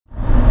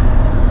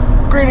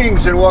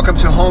Greetings and welcome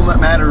to Home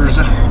Matters,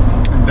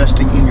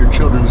 investing in your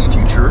children's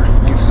future.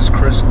 This is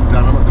Chris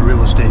Dunham of the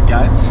Real Estate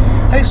Guy.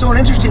 Hey, so an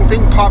interesting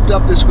thing popped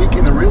up this week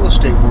in the real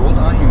estate world.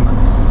 I am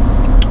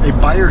a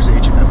buyer's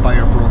agent, a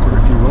buyer broker,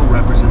 if you will,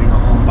 representing a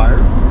home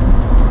buyer.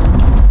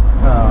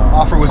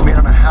 Offer was made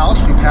on a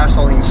house. We passed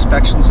all the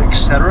inspections,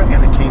 etc.,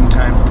 and it came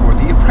time for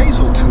the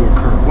appraisal to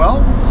occur.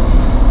 Well,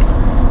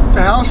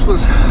 the house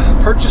was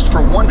purchased for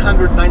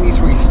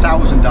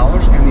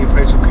 $193,000, and the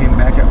appraisal came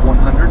back at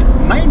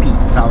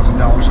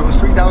 $190,000, so it was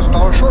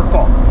 $3,000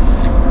 shortfall.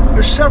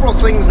 There's several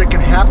things that can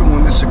happen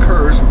when this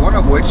occurs, one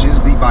of which is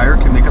the buyer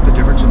can make up the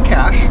difference in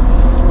cash,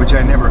 which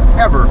I never,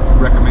 ever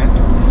recommend.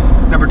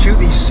 Number two,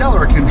 the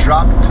seller can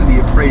drop to the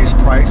appraised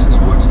price, is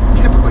what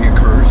typically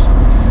occurs.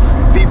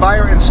 The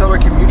buyer and seller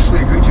can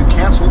mutually agree to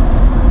cancel.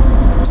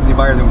 The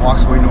buyer then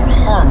walks away, no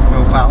harm,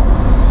 no foul.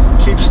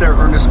 Keeps their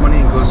earnest money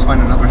and goes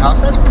find another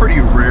house. That's pretty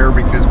rare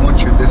because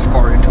once you're this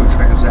far into a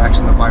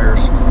transaction, the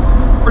buyer's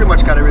pretty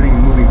much got everything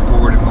moving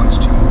forward and wants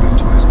to move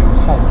into his new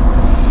home.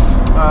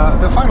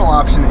 The final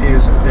option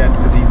is that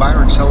the buyer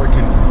and seller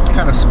can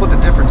kind of split the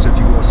difference, if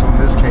you will. So in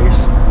this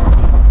case,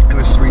 it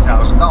was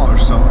 $3,000.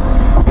 So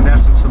in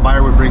essence, the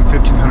buyer would bring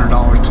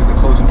 $1,500 to the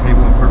closing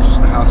table and purchase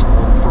the house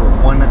for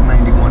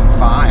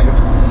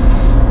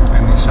 $191,500,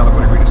 and the seller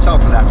would agree to sell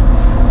for that.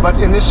 But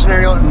in this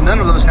scenario, none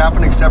of those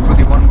happened except for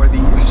the one where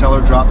the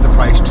seller dropped the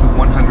price to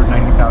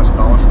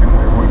 $190,000, and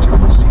we're going to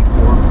proceed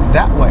forward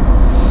that way.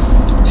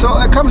 So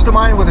it comes to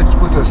mind with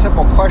a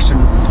simple question: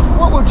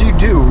 what would you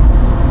do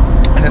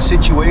in a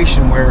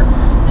situation where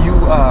you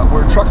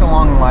were trucking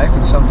along in life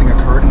and something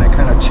occurred and it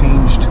kind of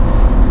changed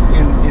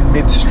in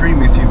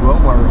midstream, if you will,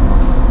 where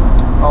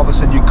all of a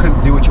sudden you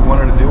couldn't do what you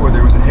wanted to do, or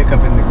there was a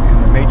hiccup in the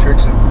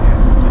matrix and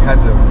you had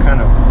to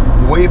kind of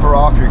waver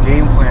off your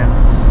game plan?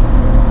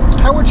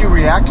 How would you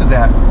react to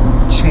that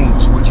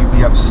change? Would you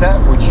be upset?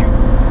 Would you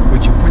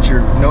put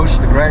your nose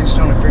to the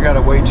grindstone and figure out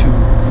a way to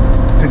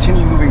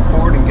continue moving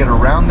forward and get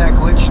around that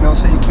glitch? You know,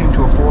 say you came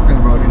to a fork in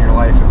the road in your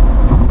life,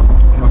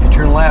 and if you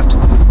turn left,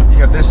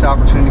 you have this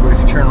opportunity, but if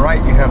you turn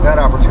right, you have that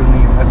opportunity.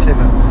 And let's say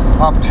the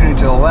opportunity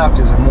to the left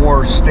is a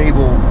more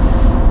stable,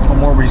 a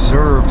more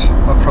reserved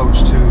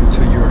approach to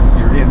your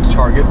end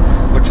target,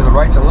 but to the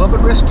right's a little bit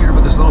riskier,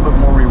 but there's a little bit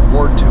more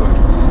reward to it.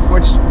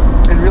 Which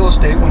in real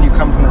estate, when you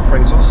come to an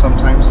appraisal,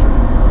 sometimes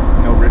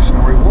no risk,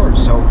 no reward.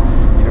 So,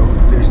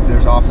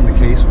 there's often the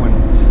case when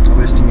a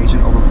listing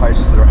agent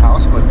overprices their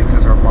house, but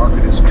because our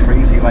market is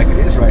crazy like it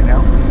is right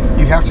now,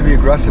 you have to be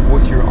aggressive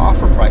with your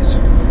offer price.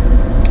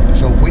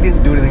 So we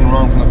didn't do anything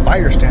wrong from a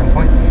buyer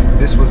standpoint.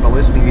 This was the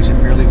listing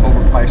agent merely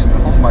overpricing the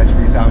home by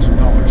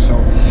 $3,000.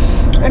 So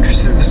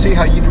interested to see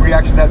how you'd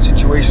react to that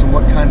situation,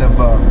 what kind of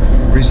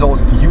result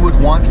you would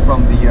want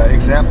from the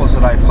examples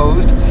that I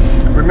posed.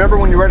 Remember,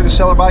 when you're ready to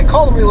sell or buy,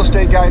 call the Real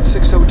Estate Guy at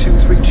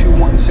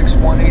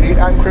 602-321-6188.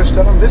 I'm Chris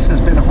Dunham. This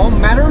has been Home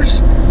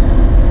Matters,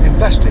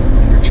 investing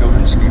in your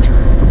children's future.